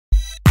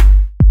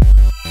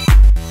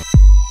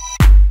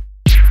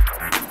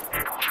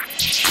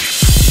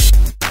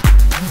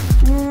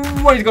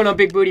What is going on,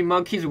 big booty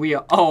monkeys? We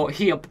are all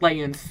here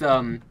playing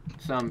some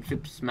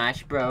Super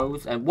Smash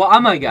Bros. And what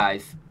am I,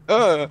 guys?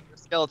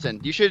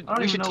 Skeleton. You should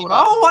team up.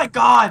 Oh my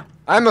god!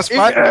 I'm a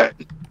spider.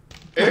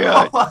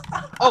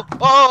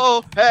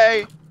 Oh,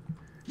 hey!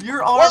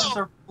 Your arms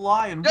are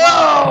flying.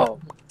 No!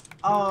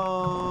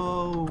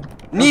 Oh.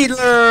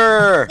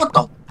 Needler! What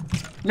the?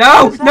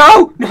 No!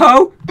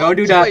 Don't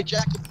do that. Wait,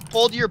 Jack, if you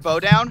hold your bow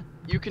down,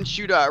 you can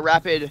shoot a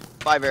rapid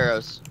 5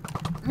 arrows.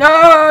 No!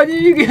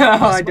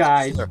 I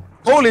died.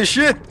 Holy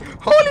shit!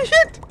 Holy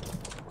shit!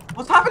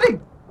 What's happening?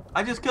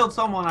 I just killed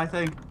someone, I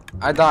think.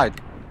 I died.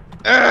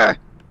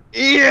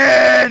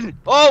 Ian!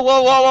 Oh,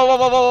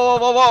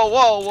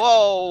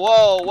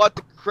 whoa, what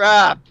the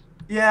crap?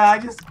 Yeah,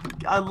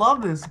 I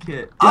love this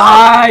kit.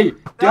 Die!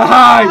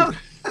 Die! No.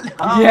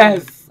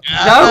 Yes!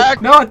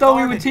 Jack. No, I thought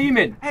we were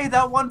teaming. Hey,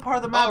 that one part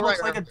of the map looks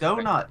like a right.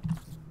 donut.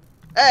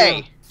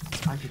 Hey!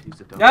 I could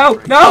use a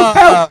donut. No!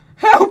 Help!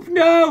 Help!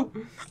 No!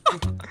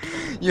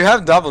 You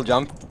have double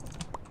jump.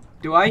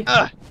 Do I?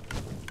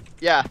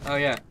 Yeah. Oh,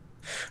 yeah.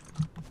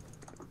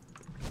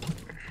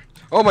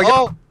 Oh my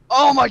god.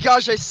 Oh my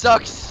gosh, I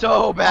suck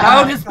so bad.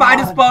 How the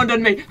spider spawned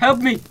on me? Help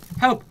me!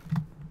 Help!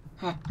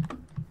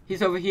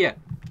 He's over here.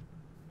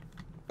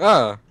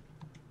 Oh.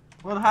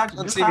 What the heck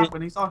Let's just see.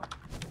 happened? He's on.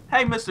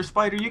 Hey, Mr.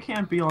 Spider, you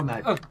can't be on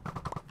that. Oh.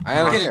 I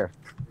am Get here.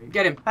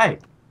 Get him. Hey,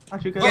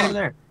 how'd you go over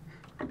there?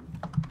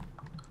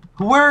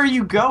 Where are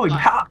you going?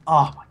 How?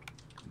 Oh my.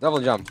 Double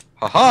jump.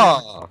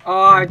 Haha.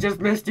 Oh, I just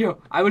missed you.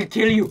 I will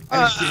kill you.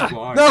 I will kill you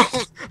all. No!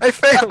 I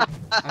failed!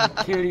 I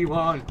will kill you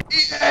all.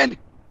 Ian!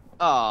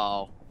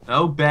 Oh.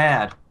 No,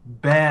 bad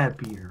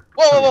Peter.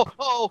 Whoa! Get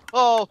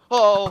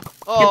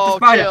the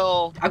spider.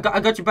 Kill. I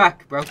got your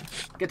back, bro.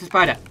 Get the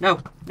spider.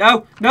 No!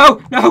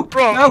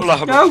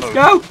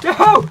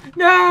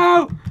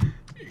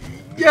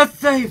 Yes,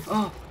 save.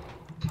 Oh.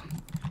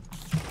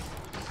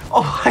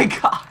 Oh my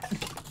god.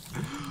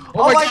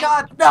 Oh my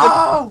god.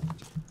 No!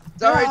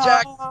 Sorry, No!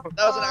 Jack. That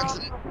was an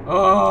accident.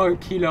 Oh,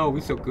 Kilo,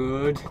 we're so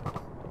good.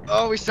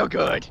 Oh, we're so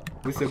good.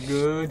 We're so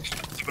good.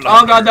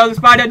 Oh god, no, the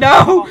spider,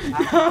 no!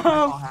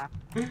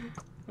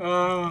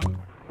 No!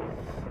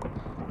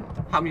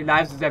 How many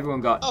lives has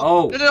everyone got?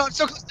 Oh. No, I'm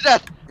so close to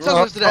death. So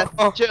close to death.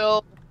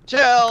 Chill.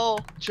 Oh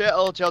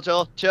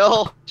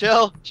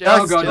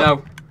god,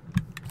 no.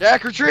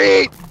 Jack,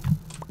 retreat.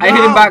 I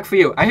hit him back for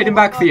you. I hit him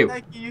back for you.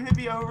 Thank you. You hit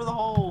me over the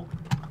hole.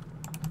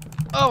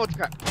 Oh, what the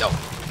crap? No.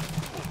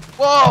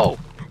 Whoa.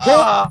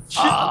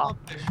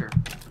 Fisher.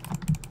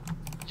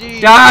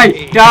 Geez. Die!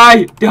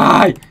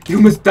 You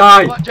must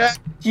die! Come on, Jack.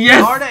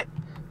 Yes! Darn it.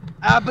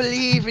 I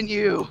believe in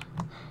you.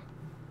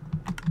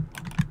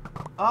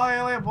 Oh, I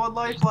only have one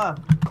life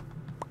left.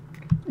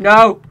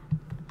 No!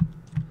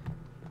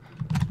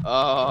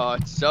 Oh,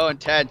 it's so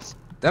intense.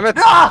 Damn it!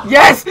 Ah!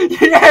 Yes!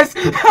 Yes!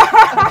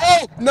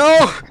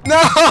 No!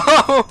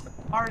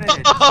 Darn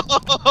it.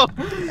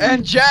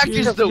 And Jack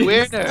is the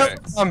winner.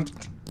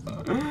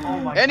 Oh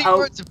my Any god.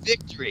 words of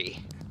victory?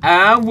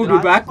 And we'll Did I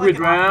be back play with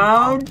it on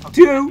round top?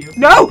 2.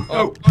 No!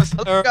 Oh,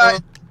 Hello, guys.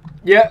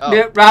 Yeah, Oh.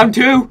 yeah, round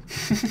 2.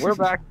 we're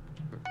back.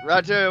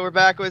 Round 2, we're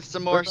back with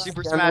some more We're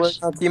Super back, and we're Smash.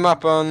 gonna team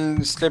up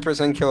on Slippers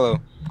and Kilo.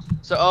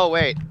 So, oh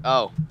wait,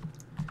 oh.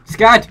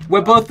 Scad,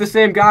 we're both the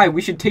same guy.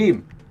 We should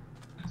team.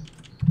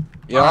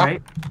 Yeah?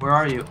 Alright, where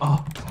are you?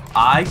 Oh,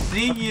 I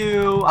see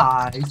you.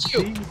 I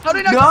see you. How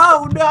did I?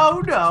 No.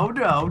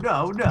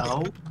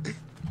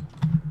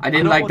 I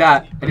didn't don't like want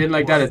that. to I didn't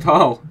like that at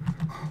all.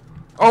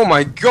 Oh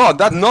my god,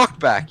 that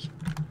knockback!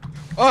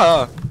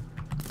 Oh!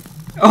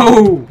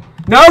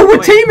 No, we're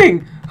Wait.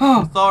 teaming!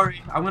 Oh. I'm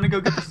sorry. I'm gonna go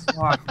get the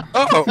slime.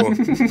 Oh!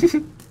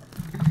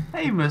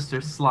 Hey,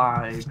 Mr.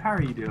 Slime. How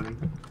are you doing?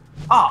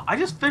 Oh, I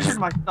just fissured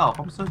myself.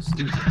 I'm so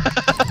stupid.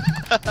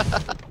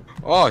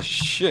 Oh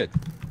shit!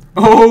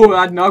 Oh,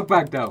 that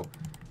knockback though.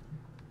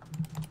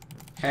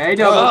 Hey,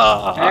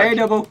 double. Hey,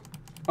 double.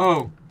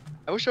 Oh.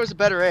 I wish I was a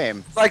better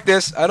aim. Like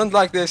this, I don't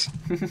like this.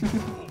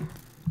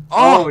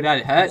 Oh,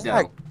 that hurt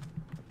though.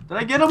 Did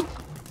I get him?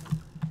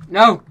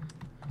 No.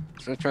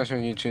 I'm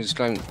transferring you to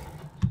slime.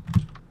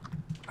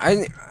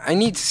 I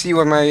need to see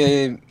what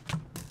my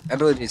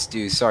abilities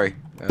do. Sorry.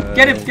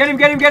 Get him.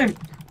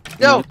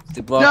 No!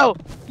 The block. No!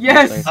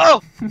 Yes.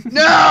 Oh!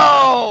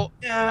 No!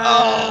 Yeah.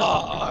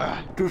 Oh!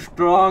 Too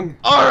strong.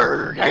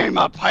 Arrgh, I'm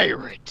a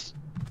pirate.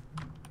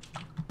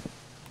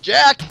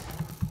 Jack!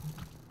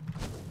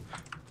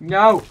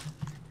 No.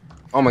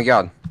 Oh my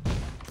god.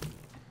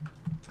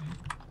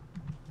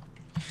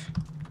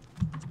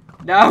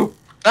 No.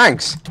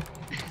 Thanks.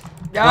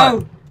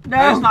 No. Did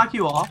I just No. knock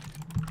you off?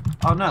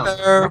 Oh no.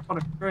 You're up on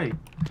a tree.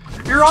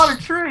 You're on a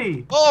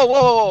tree. Oh,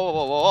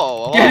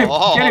 whoa! Get him.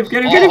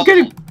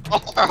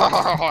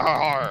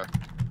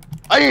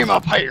 I am a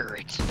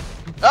pirate.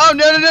 Oh,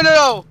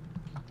 no!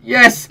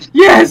 Yes.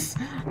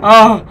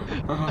 Oh.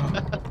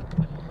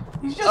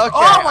 He's just. Okay,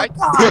 Oh my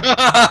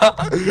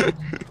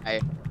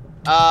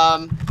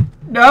god.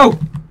 No.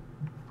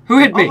 Who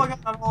hit Oh me? my god.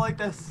 I don't like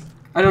this.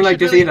 I don't like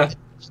this either.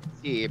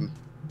 Team.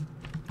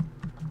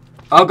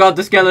 Oh god,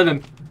 the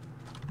skeleton.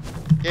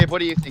 Gabe, what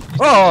do you think?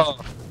 Oh!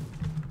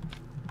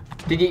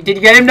 Did you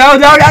get him? No,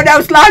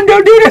 slime,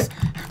 don't do this!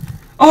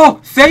 Oh,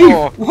 save!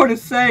 Oh. What a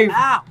save!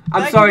 Ow.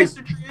 I'm Thank sorry. you,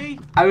 Mr. Tree.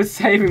 I was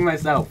saving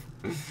myself.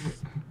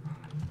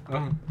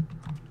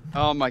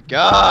 Oh my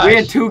god. We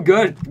are too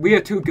good. We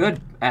are too good,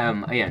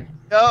 Ian.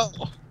 No.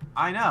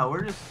 I know,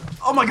 we're just...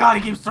 Oh my god,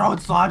 he keeps throwing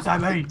slimes at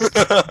me!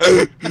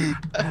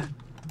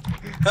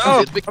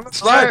 Help! It's I'm a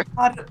slime.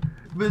 God,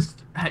 Mr...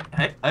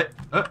 Hey,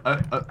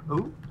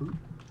 ooh.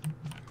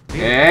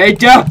 Hey,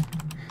 Joe!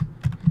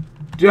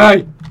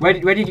 Jay, where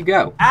did you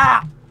go?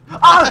 Ah!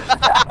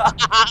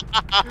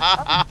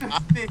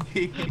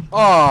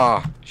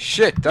 Oh,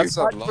 shit, that's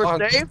a thought you were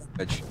lot of safe?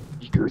 damage.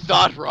 You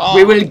thought wrong.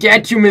 We will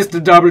get you,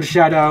 Mr. Double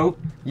Shadow.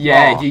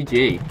 Yeah, Oh.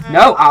 GG.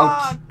 No,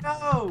 ouch.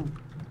 No!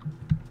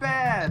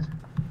 Bad!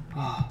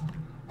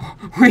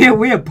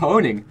 We are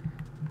poning.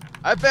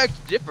 I beg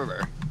to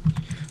differ.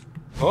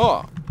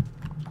 Oh.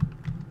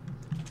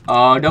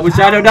 Oh, Double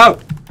Shadow, no!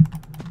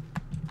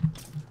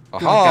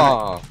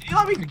 Aha. Can you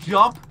let me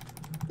jump?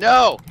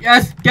 No.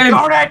 Yes, get him!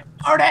 Darn it!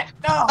 Darn it!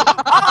 No!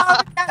 Oh,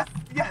 yes!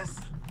 Yes!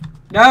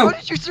 No! How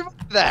did you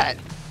survive that?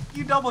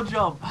 You double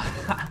jump.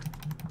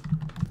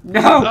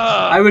 No!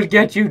 I will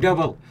get you,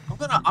 Double.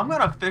 I'm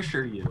gonna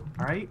Fissure you,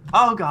 alright?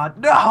 Oh god,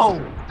 no!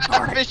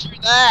 How did Fissure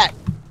that?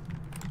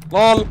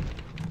 Lol.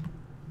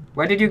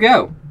 Where did you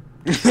go?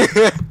 What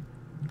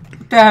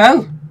the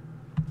hell?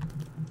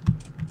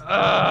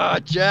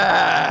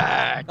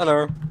 Jack.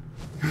 Hello.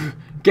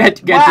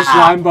 Get the Wow.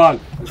 slime ball.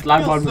 The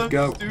slime ball Feels must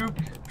go.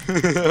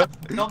 stupid.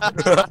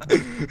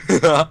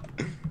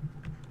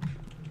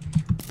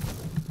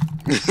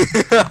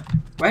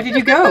 Where did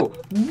you go?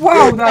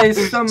 Wow, that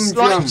is some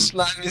jump.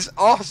 Slime is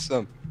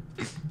awesome.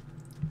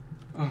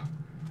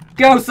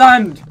 Go,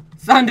 Sand!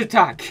 Sand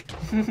attack!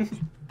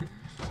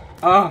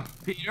 Oh,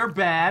 Peter,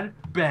 bad.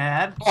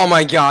 Oh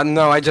my god,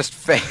 no, I just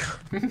failed.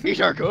 These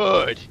are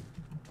good.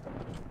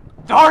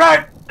 Darn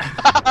it!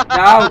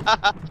 no!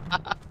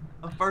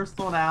 The first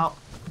one out.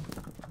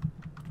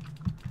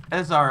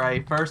 It's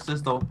alright, first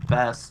is the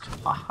best.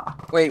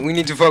 Wait, we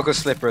need to focus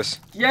slippers.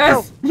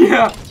 Yes!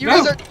 Yeah! You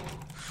No! guys are.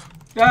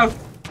 No!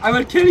 I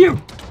will kill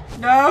you!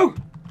 No!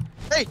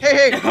 Hey,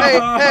 hey, hey, hey,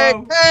 hey,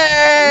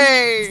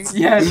 hey!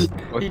 Yes!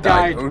 What He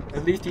died? died.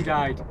 At least he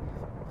died.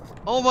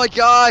 Oh my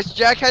gosh,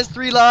 Jack has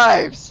 3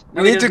 lives.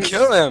 No, We he need to doesn't.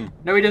 kill him.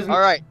 No, he doesn't. All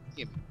right,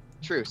 team.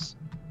 Truce.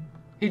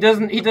 He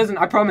doesn't,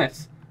 I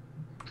promise.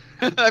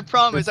 I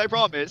promise.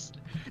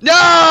 No!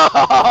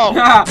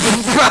 Ah!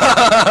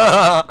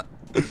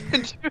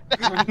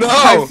 No.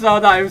 I saw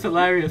that, it was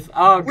hilarious.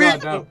 Oh We-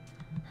 god, no.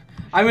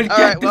 I will All get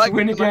right, this well,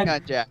 win I again.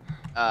 got Jack.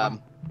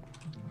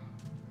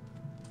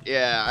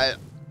 Yeah, I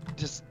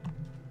just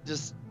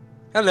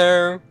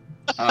Hello.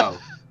 Oh.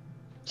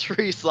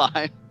 tree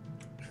slime.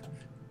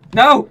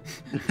 No!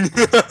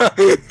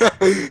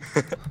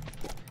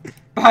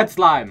 Bad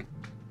slime.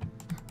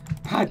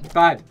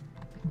 Bad.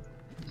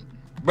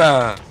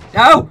 Bruh.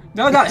 No!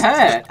 No, that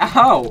hurt!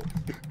 Ow!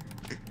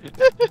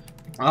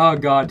 Oh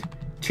god.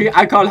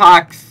 I call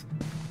hacks.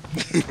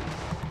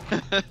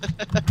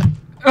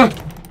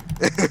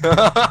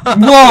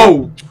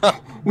 Whoa!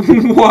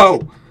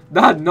 Whoa!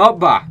 That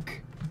knockback.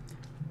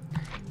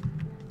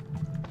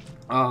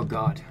 Oh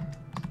god.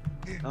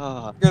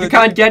 You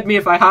can't get me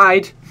if I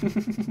hide.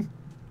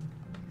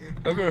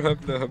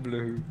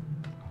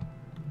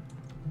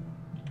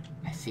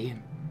 I see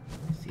him,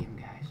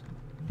 guys.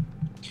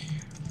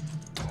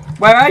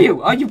 Where are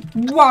you? Are you?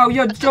 Wow,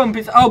 your jump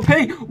is OP.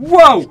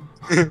 Whoa!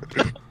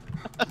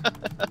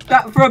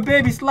 That for a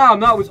baby slime,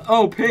 that was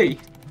OP.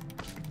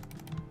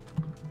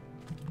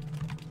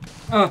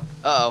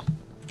 Uh-oh.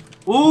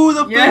 Ooh,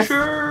 the Yes.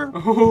 Fissure!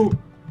 Oh,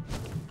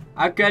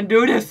 I can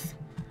do this.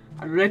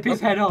 I rip his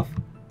head off.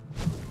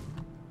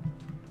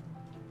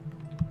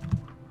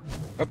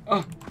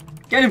 Oh,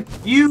 get him!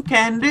 You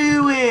can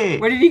do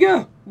it! Where did he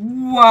go?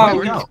 Wow!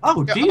 Where'd he go?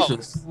 Oh,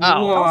 Jesus.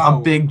 Ow. Wow.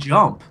 A big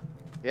jump.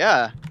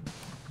 Yeah.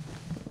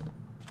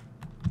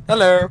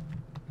 Hello.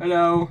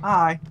 Hello.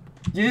 Hi.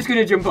 You're just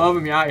gonna jump over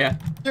me, aren't you?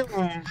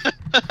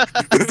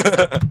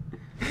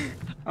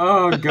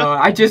 Oh god!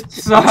 I just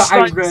saw.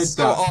 I read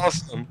so that.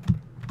 awesome.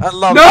 I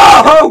love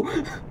No!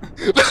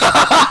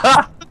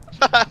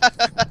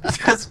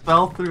 Just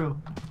fell through.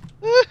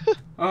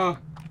 Oh.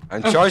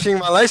 I'm charging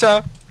my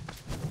laser.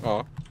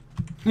 Oh.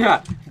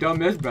 Yeah, don't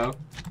miss, bro.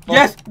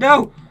 Yes,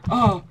 no!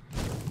 Oh.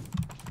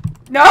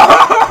 No!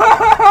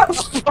 Oh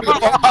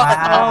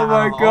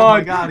my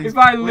god. If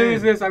I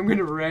lose this, I'm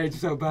gonna rage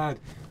so bad.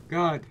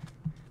 God.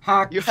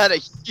 Hack. You had a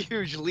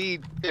huge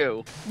lead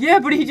too. Yeah,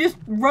 but he just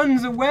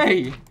runs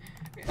away.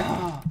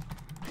 Ah.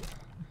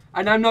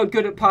 And I'm not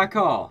good at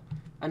parkour.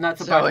 And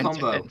that's a So bad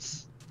combo.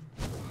 intense.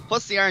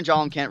 Plus the Iron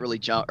Golem can't really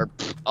jump, or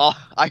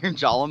Iron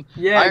Golem.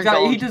 Yeah, Iron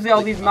exactly. He Golem does can't all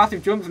really these jump.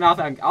 massive jumps and I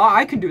think, oh,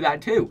 I can do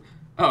that too.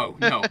 Oh,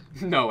 no.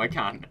 No, I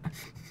can't.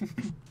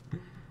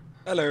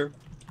 Hello.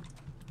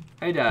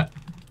 Hey there.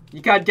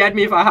 You can't get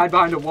me if I hide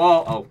behind a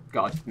wall. Oh,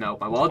 God, no.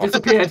 My wall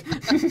disappeared.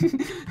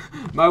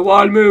 My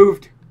wall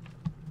moved.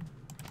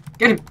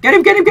 Get him! Get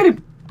him! Get him! Get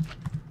him!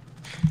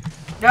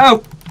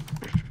 No!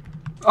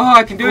 Oh,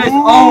 I can do this!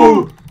 Ooh.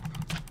 Oh!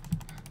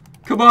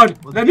 Come on,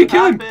 What's let me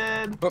kill him.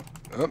 happen?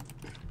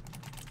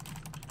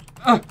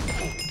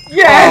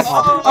 Yes!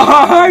 Oh,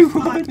 I nice,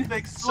 won!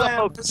 big So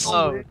slam.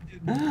 close.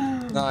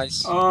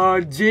 Nice.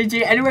 Oh,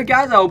 GG. Anyway,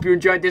 guys, I hope you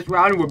enjoyed this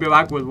round. We'll be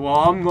back with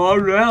one more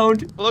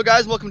round. Hello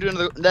guys, welcome to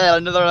another.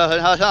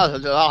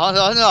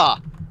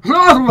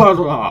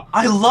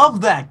 I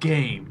love that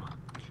game.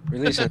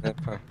 Release it.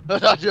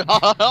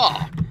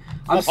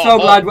 I'm so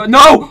glad.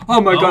 No! Oh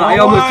my No god, I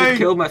almost way. just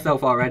killed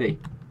myself already.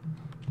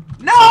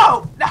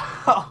 No! No!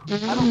 I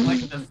don't like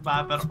this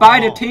map at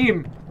Spider all.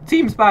 team.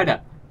 Team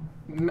Spider.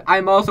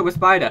 I'm also a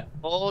spider.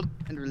 Hold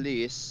and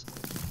release.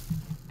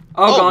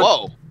 Oh god.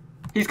 Whoa!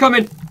 He's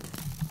coming.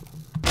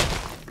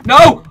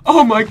 No!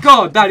 Oh my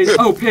god, that is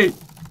OP. Get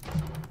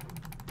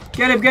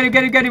him, get him,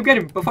 get him, get him, get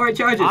him before it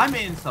charges. I'm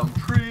in some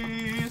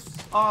trees.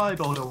 I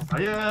don't know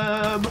where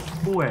I am.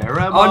 Where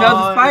am I? Oh no,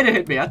 the spider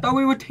hit me. I thought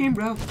we were team,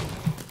 bro.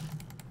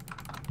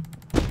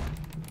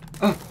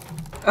 Get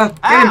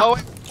him. Oh,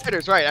 wait,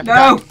 spiders, right? I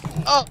No!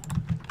 forgot. Oh!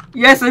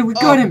 Yes, we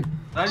got him. Did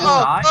I just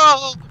die?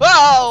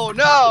 Oh!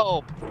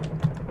 No!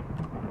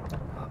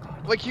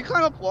 Wait, can you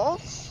climb up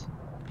walls?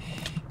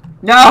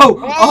 No!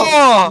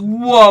 Oh!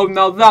 Whoa,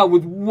 now that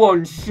was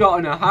 1 shot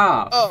and a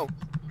half. Oh!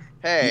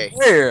 Hey.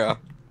 Yeah.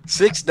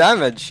 6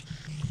 damage.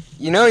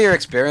 You know your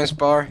experience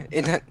bar?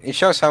 It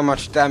shows how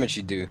much damage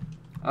you do.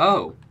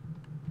 Oh.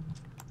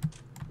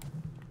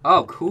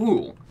 Oh,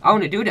 cool. I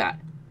want to do that.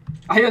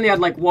 I only had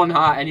like 1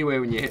 heart anyway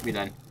when you hit me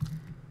then.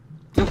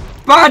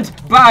 Bad!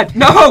 Bad!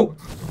 No!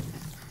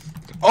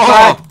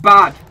 Oh!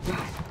 Bad!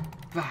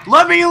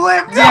 Let me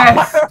live! No,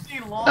 Yes! I already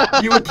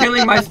lost. You were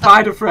killing my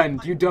spider friend.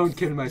 You don't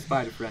kill my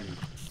spider friend.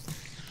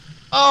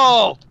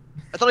 Oh!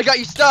 I thought I got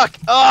you stuck.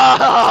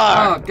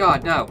 Ah! Oh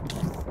god, no.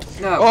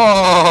 No.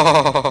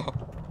 Oh!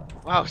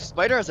 Wow,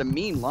 Spider has a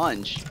mean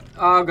lunge.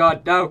 Oh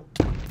god, no.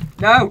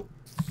 No!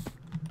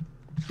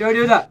 Don't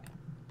do that.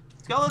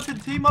 Skeleton,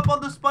 team up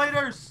on the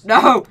spiders.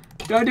 No!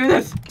 Don't do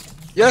this.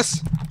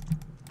 Yes!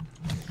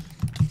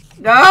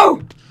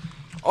 No!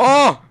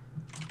 Oh!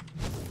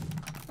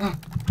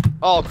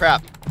 Oh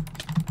crap.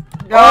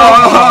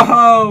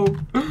 No!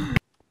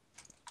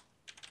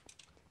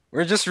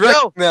 We're just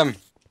wrecking them.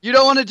 You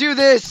don't want to do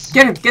this.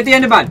 Get him! Get the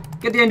Enderman!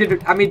 Get the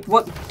Enderman! I mean,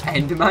 what?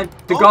 Enderman?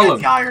 The Oh, Golem!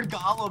 Get the iron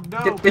golem.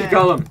 No, Get the man.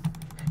 Golem!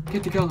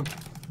 Get the Golem!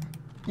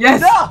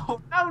 Yes!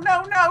 No! No!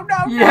 No! No!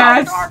 No!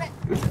 Yes! No, darn it.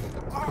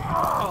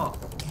 Oh,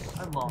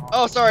 I lost.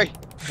 Oh, sorry.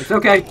 It's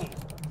okay.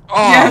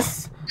 Oh!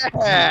 Yes!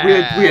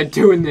 Yeah. We are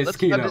doing this, Let's,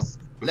 Kino.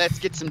 let's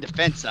get some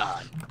defense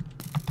on.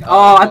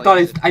 Oh, I thought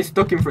I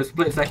stuck him for a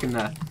split second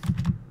there.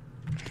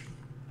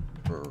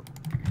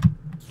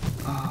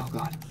 Oh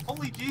god.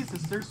 Holy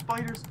Jesus! There's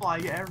spiders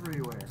flying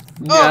everywhere.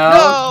 No!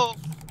 Oh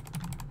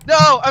no!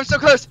 No! I'm so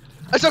close.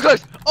 I'm so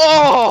close.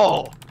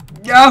 Oh!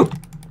 No!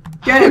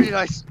 Get How him! did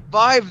I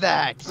survive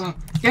that? Oh,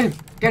 get him!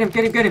 Get him!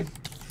 Get him! Get him!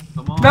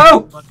 Come on.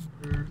 No!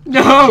 spider.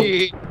 No!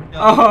 Gee.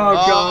 Oh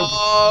god!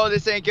 Oh,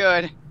 this ain't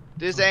good.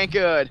 This ain't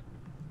good.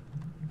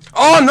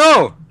 Oh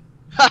no!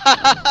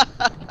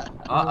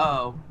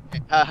 Uh-oh.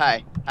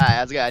 Hi. Hi,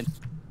 how's it going?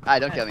 Hi,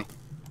 don't kill me.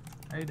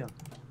 How you doing?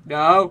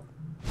 No!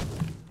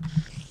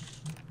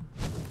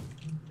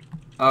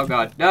 Oh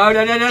god! No!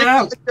 No! No! No!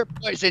 No! Stick with your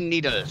poison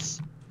needles.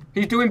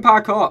 He's doing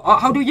parkour. Oh,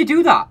 how do you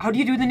do that? How do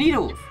you do the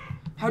needles?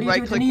 How do you do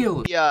the Right-click needles?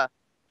 with the,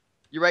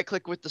 you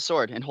right-click with the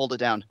sword and hold it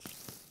down.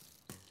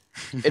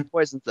 It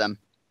poisons them.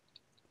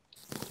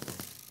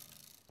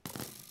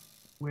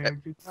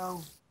 Where'd you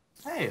go?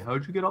 Hey,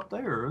 how'd you get up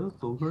there? That's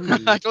so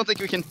crazy. I don't think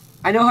we can.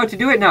 I know how to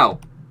do it now.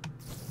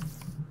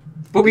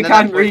 But we And then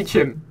can't that's where- reach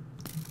him.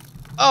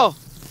 Oh!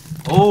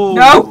 Oh!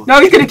 No!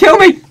 No, he's gonna kill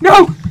me!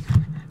 No!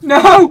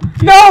 No!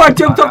 No! I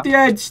jumped off the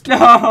edge!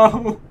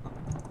 No!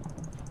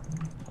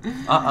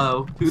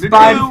 Uh-oh.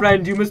 Spider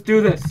friend, you must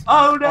do this.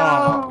 Oh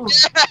no!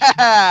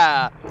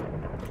 Yeah!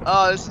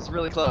 Oh, this is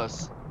really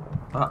close.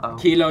 Uh-oh.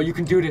 Kilo, you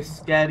can do this.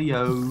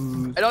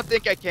 Scadios. I don't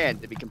think I can,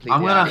 to be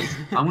completely honest.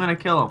 I'm gonna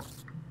kill him.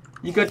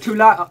 You got 2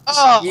 life.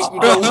 Oh! You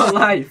got 1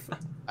 life.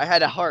 I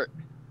had a heart.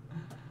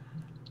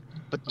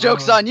 But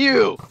joke's on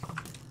you!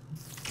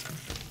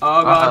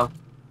 Oh god.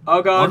 Oh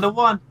 1 god. to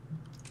 1.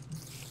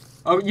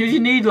 Oh, use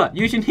your needler.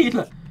 Use your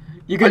needler.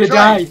 You're gonna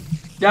tried. die.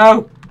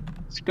 No.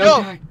 Don't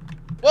No. die.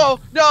 Whoa!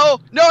 No!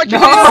 No! I No.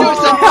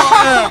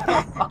 can't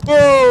do something!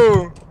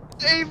 Whoa!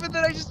 Even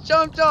then I just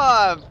jumped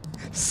off!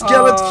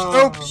 Skeleton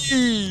Oh.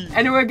 OP!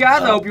 Anyway,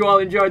 guys, I hope you all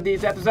enjoyed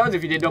these episodes.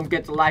 If you did, don't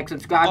forget to like,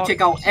 subscribe,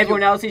 check out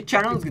everyone else's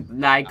channels,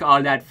 like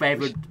all that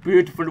favorite,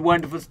 beautiful,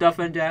 wonderful stuff.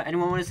 And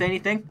anyone want to say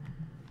anything?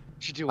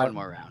 Should do one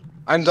more round.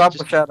 I'm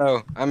Doppel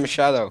Shadow. I'm a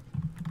shadow.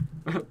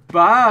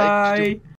 Bye.